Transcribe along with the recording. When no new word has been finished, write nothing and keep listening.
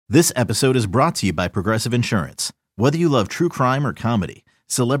This episode is brought to you by Progressive Insurance. Whether you love true crime or comedy,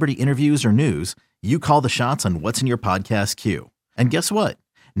 celebrity interviews or news, you call the shots on what's in your podcast queue. And guess what?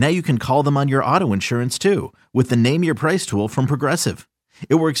 Now you can call them on your auto insurance too with the Name Your Price tool from Progressive.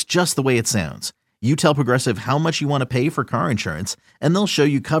 It works just the way it sounds. You tell Progressive how much you want to pay for car insurance, and they'll show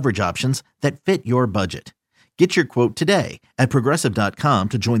you coverage options that fit your budget. Get your quote today at Progressive.com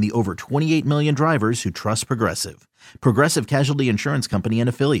to join the over 28 million drivers who trust Progressive. Progressive Casualty Insurance Company and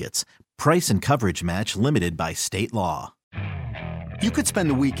Affiliates. Price and coverage match limited by state law. You could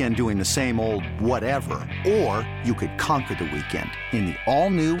spend the weekend doing the same old whatever, or you could conquer the weekend in the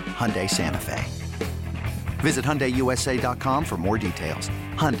all-new Hyundai Santa Fe. Visit HyundaiUSA.com for more details.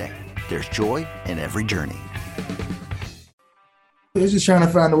 Hyundai, there's joy in every journey. It's just trying to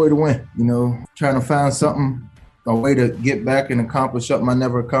find a way to win, trying to find something, a way to get back and accomplish something I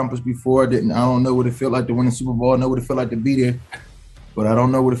never accomplished before. I don't know what it felt like to win the Super Bowl. I know what it felt like to be there, but I don't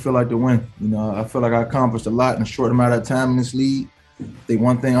know what it felt like to win. I feel like I accomplished a lot in a short amount of time in this league. I think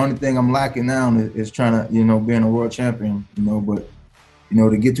only thing I'm lacking now is trying to, being a world champion, but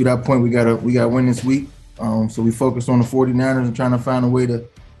to get to that point, we gotta win this week. So we focus on the 49ers and trying to find a way to,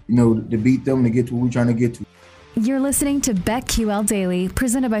 to beat them, to get to what we're trying to get to. You're listening to BetQL Daily,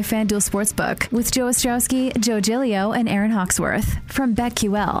 presented by FanDuel Sportsbook, with Joe Ostrowski, Joe Giglio, and Aaron Hawksworth from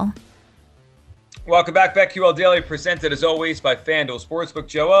BetQL. Welcome back, BetQL Daily, presented as always by FanDuel Sportsbook.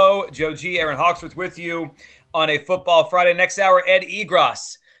 Joe O, Joe G, Aaron Hawksworth with you on a Football Friday. Next hour, Ed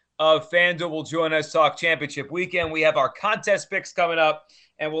Egros of FanDuel will join us, talk championship weekend. We have our contest picks coming up,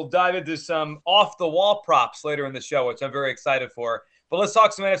 and we'll dive into some off-the-wall props later in the show, which I'm very excited for. But let's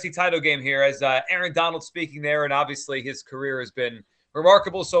talk some NFC title game here as Aaron Donald speaking there, and obviously his career has been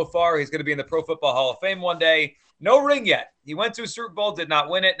remarkable so far. He's going to be in the Pro Football Hall of Fame one day. No ring yet. He went to a Super Bowl, did not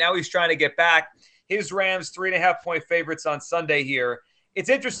win it. Now he's trying to get back. His Rams, 3.5-point favorites on Sunday here. It's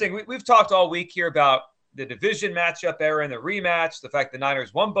interesting. We've talked all week here about the division matchup, Aaron, the rematch, the fact the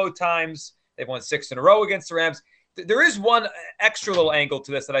Niners won both times. They've won 6 in a row against the Rams. There is one extra little angle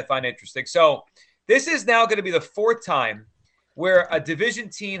to this that I find interesting. So this is now going to be the 4th time where a division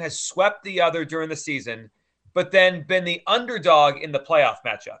team has swept the other during the season, but then been the underdog in the playoff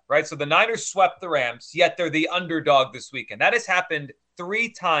matchup, right? So the Niners swept the Rams, yet they're the underdog this weekend. That has happened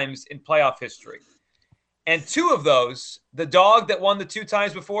 3 times in playoff history. And 2 of those, the dog that won the 2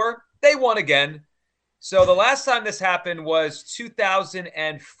 times before, they won again. So the last time this happened was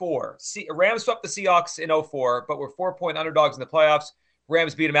 2004. Rams swept the Seahawks in 2004, but were 4-point underdogs in the playoffs.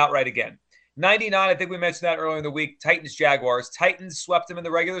 Rams beat them outright again. 99, I think we mentioned that earlier in the week, Titans-Jaguars. Titans swept them in the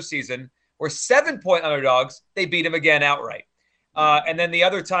regular season. Were 7-point underdogs. They beat them again outright. And then the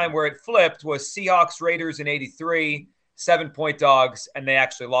other time where it flipped was Seahawks-Raiders in 83, 7-point dogs, and they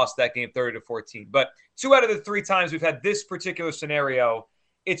actually lost that game 30-14. But 2 out of the 3 times we've had this particular scenario,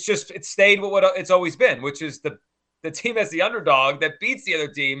 it's stayed with what it's always been, which is the team as the underdog that beats the other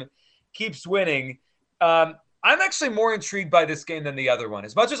team keeps winning. I'm actually more intrigued by this game than the other one.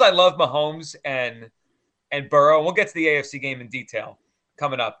 As much as I love Mahomes and Burrow, and we'll get to the AFC game in detail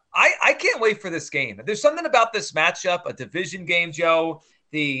coming up, I can't wait for this game. There's something about this matchup, a division game, Joe,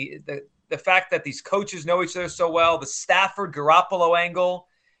 the fact that these coaches know each other so well, the Stafford-Garoppolo angle.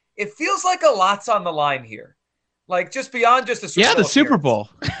 It feels like a lot's on the line here. Like, just beyond just the Super Bowl. Yeah, the Super Bowl.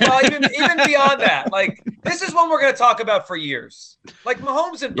 Well, even beyond that. Like, this is one we're going to talk about for years. Like,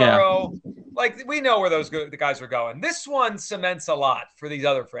 Mahomes and Burrow, like, we know where the guys are going. This one cements a lot for these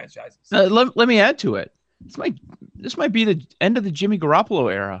other franchises. Let me add to it. This might be the end of the Jimmy Garoppolo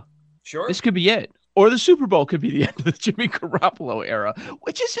era. Sure. This could be it. Or the Super Bowl could be the end of the Jimmy Garoppolo era,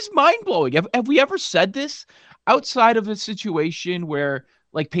 which is just mind-blowing. Have we ever said this? Outside of a situation where,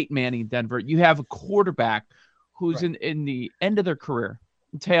 like Peyton Manning in Denver, you have a quarterback who's right in the end of their career,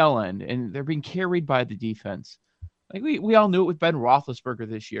 tail end, and they're being carried by the defense. Like we all knew it with Ben Roethlisberger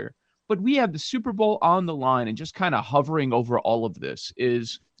this year, but we have the Super Bowl on the line, and just kind of hovering over all of this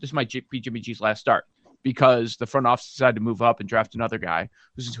might be Jimmy G's last start, because the front office decided to move up and draft another guy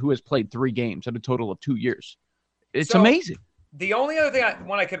who has played 3 games in a total of 2 years. It's amazing. The only other thing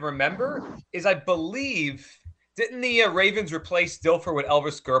I can remember is I believe, didn't the Ravens replace Dilfer with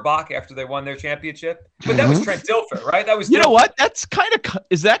Elvis Gerbach after they won their championship? But that was Trent Dilfer, right? That was You know what? That's kind of –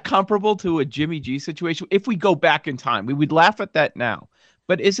 is that comparable to a Jimmy G situation? If we go back in time, we would laugh at that now.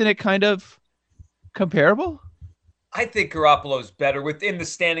 But isn't it kind of comparable? I think Garoppolo's better within the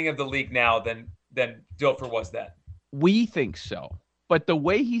standing of the league now than Dilfer was then. We think so. But the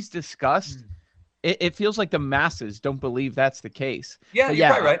way he's discussed, it feels like the masses don't believe that's the case. Yeah, you're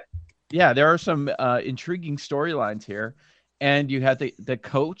probably right. Yeah, there are some intriguing storylines here. And you had the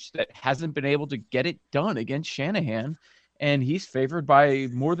coach that hasn't been able to get it done against Shanahan. and he's favored by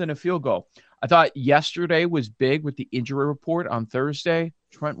more than a field goal. I thought yesterday was big with the injury report on Thursday.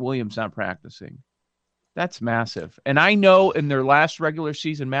 Trent Williams not practicing. That's massive. And I know in their last regular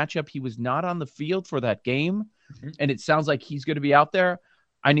season matchup, he was not on the field for that game, and it sounds like he's going to be out there.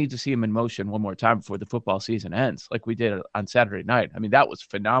 I need to see him in motion one more time before the football season ends, like we did on Saturday night. I mean, that was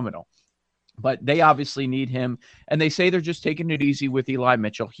phenomenal. But they obviously need him, and they say they're just taking it easy with Eli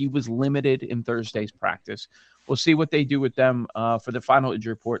Mitchell. He was limited in Thursday's practice. We'll see what they do with them for the final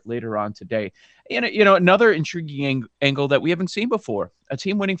injury report later on today. And, another intriguing angle that we haven't seen before, a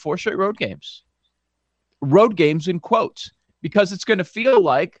team winning 4 straight road games. Road games in quotes, because it's going to feel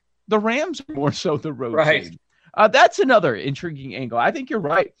like the Rams are more so the road team. That's another intriguing angle. I think you're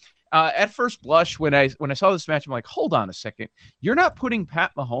right. At first blush, when I saw this match, I'm like, hold on a second. You're not putting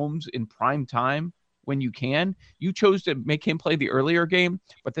Pat Mahomes in prime time when you can. You chose to make him play the earlier game,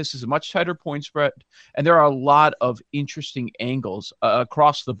 but this is a much tighter point spread, and there are a lot of interesting angles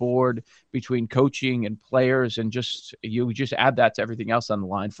across the board between coaching and players, and you just add that to everything else on the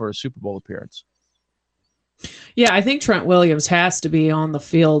line for a Super Bowl appearance. Yeah, I think Trent Williams has to be on the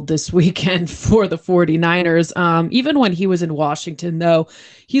field this weekend for the 49ers. Even when he was in Washington, though,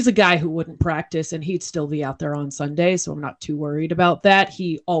 he's a guy who wouldn't practice and he'd still be out there on Sunday. So I'm not too worried about that.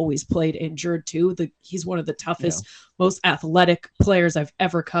 He always played injured, too. He's one of the toughest, most athletic players I've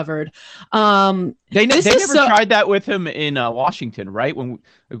ever covered. They never tried that with him in Washington, right? When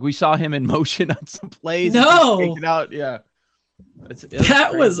we saw him in motion on some plays. No. Out. Yeah.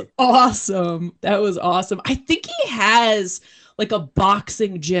 That was awesome. That was awesome. I think he has like a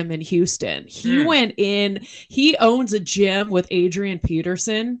boxing gym in Houston. He went in, he owns a gym with Adrian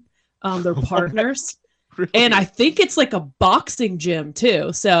Peterson. They're partners. Really? And I think it's like a boxing gym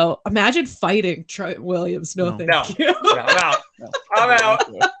too. So imagine fighting Trent Williams. No, thank you. I'm out.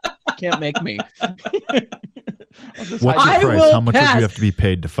 Can't make me. What's the price? How much would you have to be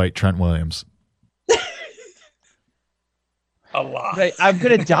paid to fight Trent Williams? A lot. Right, I'm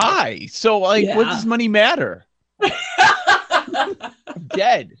gonna die. So, what does money matter? I'm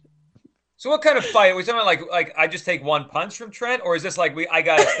dead. So, what kind of fight? Was something like I just take one punch from Trent, or is this like I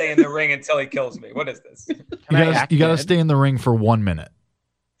gotta stay in the ring until he kills me? What is this? You gotta stay in the ring for 1 minute.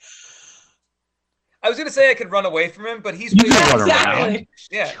 I was gonna say I could run away from him, but he's exactly.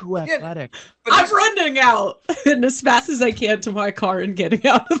 Too athletic. I'm running out and as fast as I can to my car and getting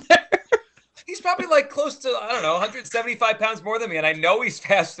out of there. He's probably like close to, 175 pounds more than me. And I know he's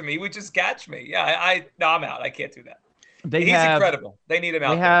faster than me. He would just catch me. Yeah, I'm out. I can't do that. He's incredible. They need him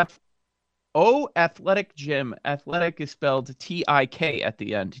out there. Athletic Gym. Athletic is spelled T-I-K at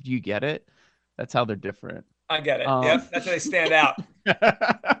the end. Do you get it? That's how they're different. I get it. Yep, that's how they stand out.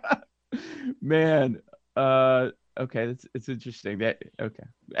 Man. Okay, it's interesting. Okay.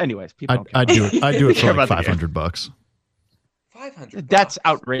 Anyways, people I do it for like $500. 500. That's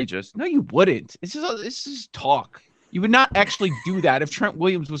outrageous. No, you wouldn't. This is talk. You would not actually do that if Trent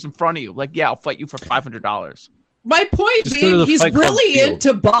Williams was in front of you. Like, I'll fight you for $500. My point being, he's really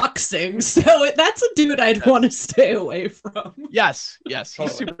into boxing, so that's a dude I'd want to stay away from. Yes,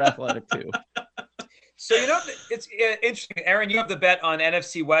 he's super athletic too. So it's interesting, Aaron. You have the bet on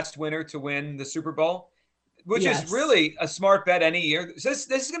NFC West winner to win the Super Bowl, which is really a smart bet any year. So this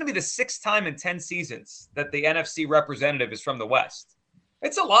is going to be the 6th time in 10 seasons that the NFC representative is from the West.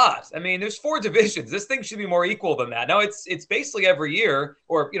 It's a lot. I mean, there's 4 divisions. This thing should be more equal than that. Now it's basically every year,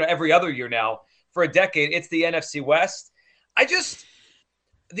 or every other year now for a decade. It's the NFC West.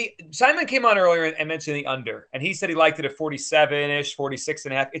 Simon came on earlier and mentioned the under, and he said he liked it at 47-ish,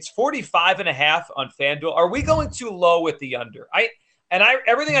 46.5. It's 45.5 on FanDuel. Are we going too low with the under?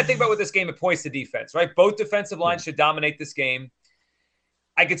 Everything I think about with this game, it points to defense, right? Both defensive lines should dominate this game.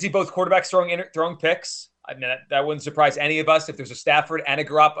 I could see both quarterbacks throwing picks. I mean, that wouldn't surprise any of us if there's a Stafford and a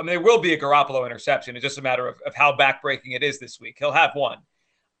Garoppolo. I mean, there will be a Garoppolo interception. It's just a matter of how backbreaking it is this week. He'll have one.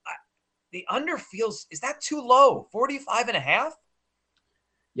 The under is that too low? 45.5?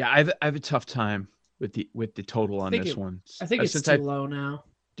 Yeah, I have a tough time with the total on this one. I think it's too low now.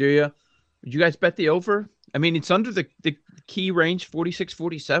 Do you? Would you guys bet the over? I mean, it's under the key range, 46,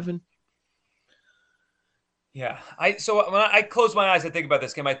 47. Yeah. So when I close my eyes, I think about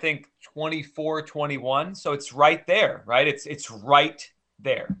this game, I think 24-21. So it's right there, right? It's right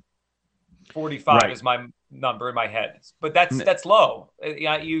there. 45 is my number in my head, but that's low.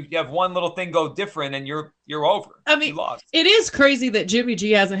 You have one little thing go different and you're over. I mean, it is crazy that Jimmy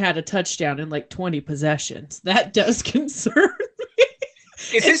G hasn't had a touchdown in like 20 possessions. That does concern me.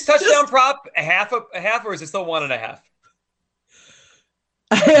 Is his touchdown prop a half, or is it still 1.5?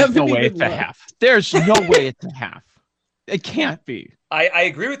 There's no way it's a half. There's no way it's a half. It can't be. I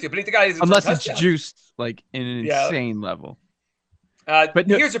agree with you, but the guy is unless it's juiced like in an insane level. But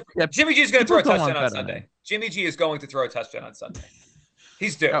Jimmy G is going to throw a touchdown on Sunday. Jimmy G is going to throw a touchdown on Sunday.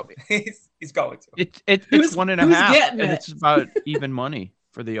 He's due. Oh, he's going to. It's 1.5, and it's about even money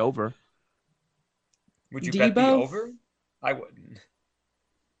for the over. Would you bet the over? I wouldn't.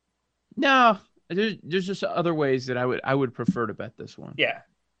 No, there's just other ways that I would prefer to bet this one. Yeah.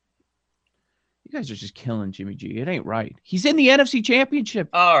 You guys are just killing Jimmy G. It ain't right. He's in the NFC Championship.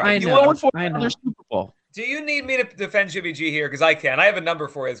 All right. He's going for another Super Bowl. Do you need me to defend Jimmy G here? Because I can. I have a number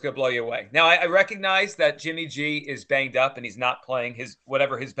for you that's going to blow you away. Now, I recognize that Jimmy G is banged up and he's not playing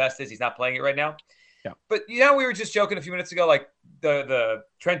whatever his best is. He's not playing it right now. Yeah. But we were just joking a few minutes ago, like the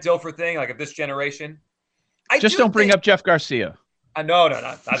Trent Dilfer thing, like of this generation. Just don't bring up Jeff Garcia. No,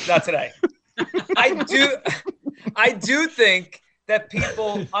 not today. I do think that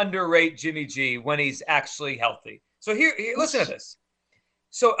people underrate Jimmy G when he's actually healthy. So here, listen to this.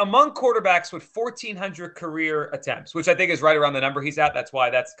 So among quarterbacks with 1,400 career attempts, which I think is right around the number he's at, that's why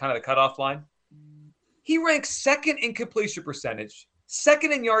that's kind of the cutoff line. He ranks second in completion percentage,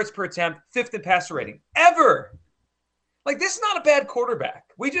 second in yards per attempt, fifth in passer rating ever. Like, this is not a bad quarterback.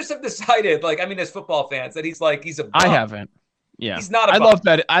 We just have decided, as football fans, that he's a bum. I haven't. Yeah, he's not. I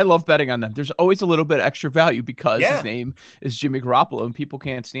love betting on them. There's always a little bit of extra value because his name is Jimmy Garoppolo and people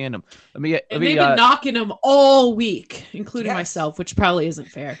can't stand him. They've been knocking him all week, including myself, which probably isn't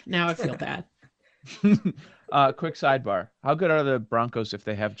fair. Now I feel bad. Quick sidebar: how good are the Broncos if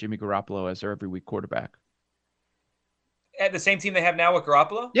they have Jimmy Garoppolo as their every week quarterback? At the same team they have now with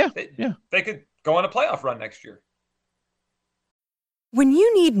Garoppolo? Yeah, they could go on a playoff run next year. When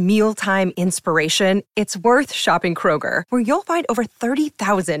you need mealtime inspiration, it's worth shopping Kroger, where you'll find over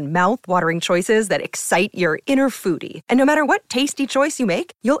 30,000 mouth-watering choices that excite your inner foodie. And no matter what tasty choice you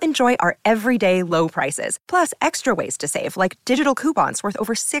make, you'll enjoy our everyday low prices, plus extra ways to save, like digital coupons worth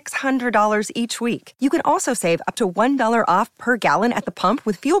over $600 each week. You can also save up to $1 off per gallon at the pump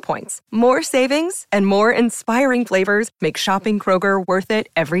with fuel points. More savings and more inspiring flavors make shopping Kroger worth it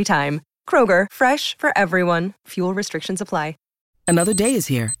every time. Kroger, fresh for everyone. Fuel restrictions apply. Another day is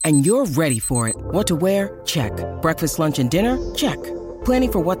here, and you're ready for it. What to wear? Check. Breakfast, lunch, and dinner? Check.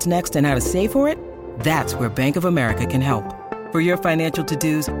 Planning for what's next and how to save for it? That's where Bank of America can help. For your financial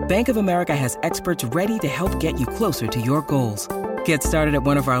to-dos, Bank of America has experts ready to help get you closer to your goals. Get started at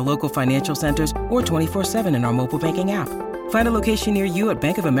one of our local financial centers or 24/7 in our mobile banking app. Find a location near you at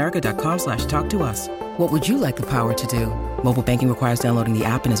bankofamerica.com/talktous. What would you like the power to do? Mobile banking requires downloading the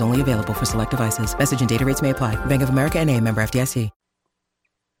app and is only available for select devices. Message and data rates may apply. Bank of America N.A., member FDIC.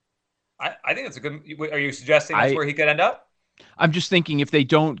 I think it's a good. Are you suggesting that's where he could end up? I'm just thinking if they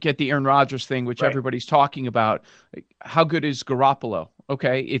don't get the Aaron Rodgers thing, which everybody's talking about, how good is Garoppolo?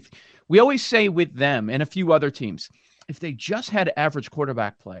 Okay, if we always say with them and a few other teams, if they just had average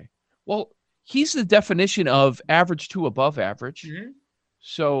quarterback play, well, he's the definition of average to above average. Mm-hmm.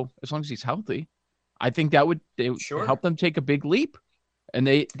 So as long as he's healthy, I think that would help them take a big leap, and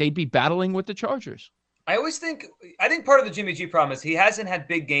they'd be battling with the Chargers. I think part of the Jimmy G problem is he hasn't had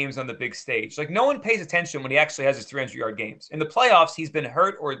big games on the big stage. Like, no one pays attention when he actually has his 300-yard games. In the playoffs, he's been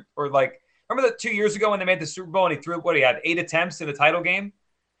hurt or remember that 2 years ago when they made the Super Bowl and he threw he had 8 attempts in the title game?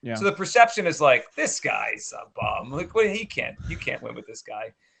 Yeah. So the perception is like, this guy's a bum. Like, you can't win with this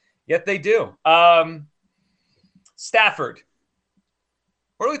guy. Yet they do. Stafford.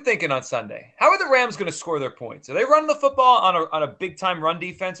 What are we thinking on Sunday? How are the Rams going to score their points? Are they running the football on a big-time run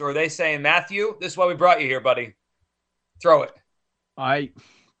defense, or are they saying, Matthew, this is why we brought you here, buddy? Throw it.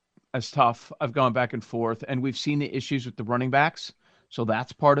 That's tough. I've gone back and forth, and we've seen the issues with the running backs, so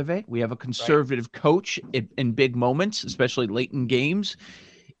that's part of it. We have a conservative coach in big moments, especially late in games,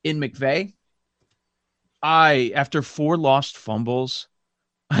 in McVay. After 4 lost fumbles,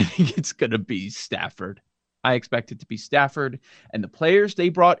 I think it's going to be Stafford. I expect it to be Stafford, and the players they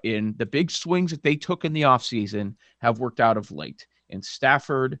brought in, the big swings that they took in the offseason have worked out of late. And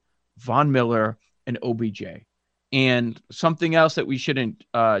Stafford, Von Miller, and OBJ. And something else that we shouldn't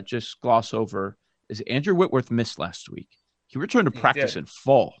just gloss over is Andrew Whitworth missed last week. He returned to practice in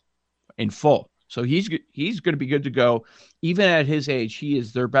full. So he's going to be good to go. Even at his age, he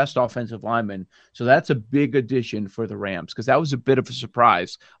is their best offensive lineman. So that's a big addition for the Rams, because that was a bit of a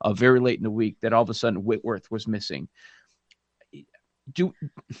surprise very late in the week that all of a sudden Whitworth was missing. Do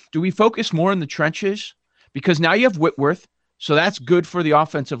we focus more in the trenches? Because now you have Whitworth, so that's good for the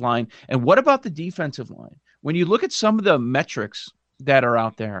offensive line. And what about the defensive line? When you look at some of the metrics that are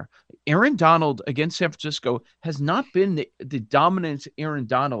out there, Aaron Donald against San Francisco has not been the dominant Aaron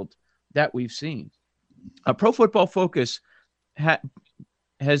Donald that we've seen. Pro Football Focus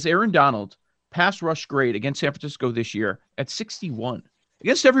has Aaron Donald pass rush grade against San Francisco this year at 61.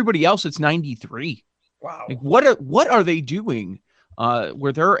 Against everybody else, it's 93. Wow. Like, what are they doing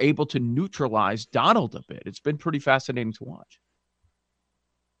where they're able to neutralize Donald a bit? It's been pretty fascinating to watch.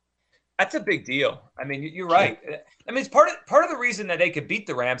 That's a big deal. I mean, you're right. I mean, it's part of the reason that they could beat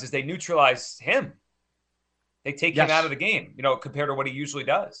the Rams is they neutralize him. They take him out of the game, compared to what he usually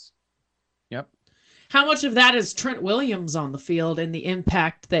does. Yep. How much of that is Trent Williams on the field and the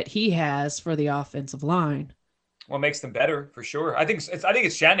impact that he has for the offensive line? Well, it makes them better for sure. I think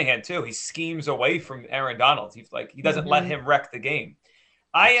it's Shanahan too. He schemes away from Aaron Donald. He doesn't let him wreck the game.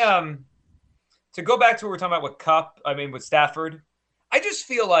 To go back to what we're talking about with Stafford, I just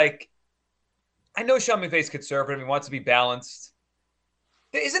feel like, I know Sean McVay's conservative. He wants to be balanced.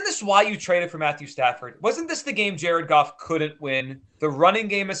 Isn't this why you traded for Matthew Stafford? Wasn't this the game Jared Goff couldn't win? The running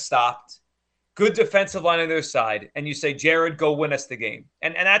game has stopped. Good defensive line on their side. And you say, Jared, go win us the game.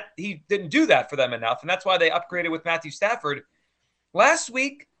 And that he didn't do that for them enough. And that's why they upgraded with Matthew Stafford. Last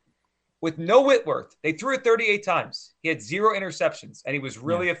week, with no Whitworth, they threw it 38 times. He had 0 interceptions, and he was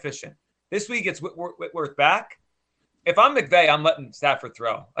really efficient. This week, it's Whitworth back. If I'm McVay, I'm letting Stafford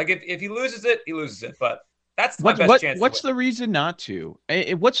throw. Like, if he loses it, he loses it. But that's my best chance. What's the reason not to?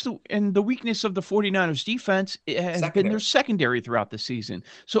 The weakness of the 49ers defense has been their secondary throughout the season.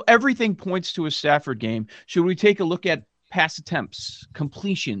 So everything points to a Stafford game. Should we take a look at pass attempts,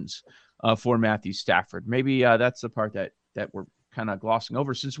 completions for Matthew Stafford? Maybe that's the part that we're kind of glossing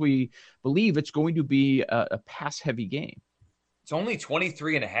over, since we believe it's going to be a pass-heavy game. It's only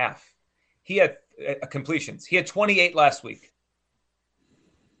 23.5. He had completions. He had 28 last week.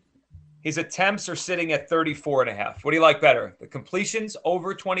 His attempts are sitting at 34.5. What do you like better? The completions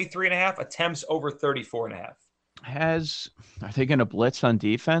over 23.5, attempts over 34.5. Are they going to blitz on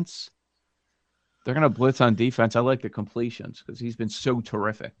defense? They're going to blitz on defense. I like the completions because he's been so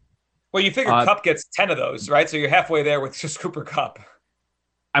terrific. Well, you figure Kupp gets 10 of those, right? So you're halfway there with just Cooper Kupp.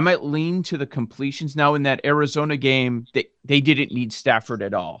 I might lean to the completions. Now, in that Arizona game, they didn't need Stafford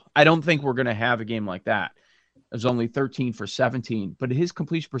at all. I don't think we're going to have a game like that. It was only 13 for 17, but his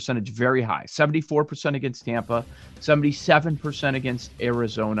completion percentage very high. 74% against Tampa, 77% against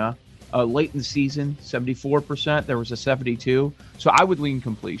Arizona. Late in the season, 74%. There was a 72. So I would lean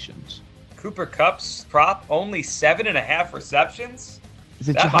completions. Cooper Kupp's prop, only 7.5 receptions?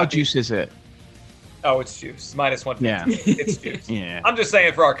 How juice is it? Oh, it's juice. Minus 150. Yeah. It's juice. Yeah. I'm just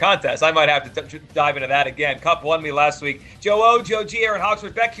saying for our contest, I might have to dive into that again. Kupp won me last week. Joe O, Joe G, Aaron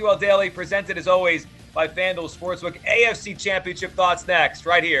Hawksworth, BetQL Daily, presented as always by FanDuel Sportsbook. AFC Championship thoughts next,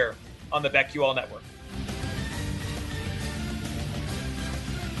 right here on the BetQL Network.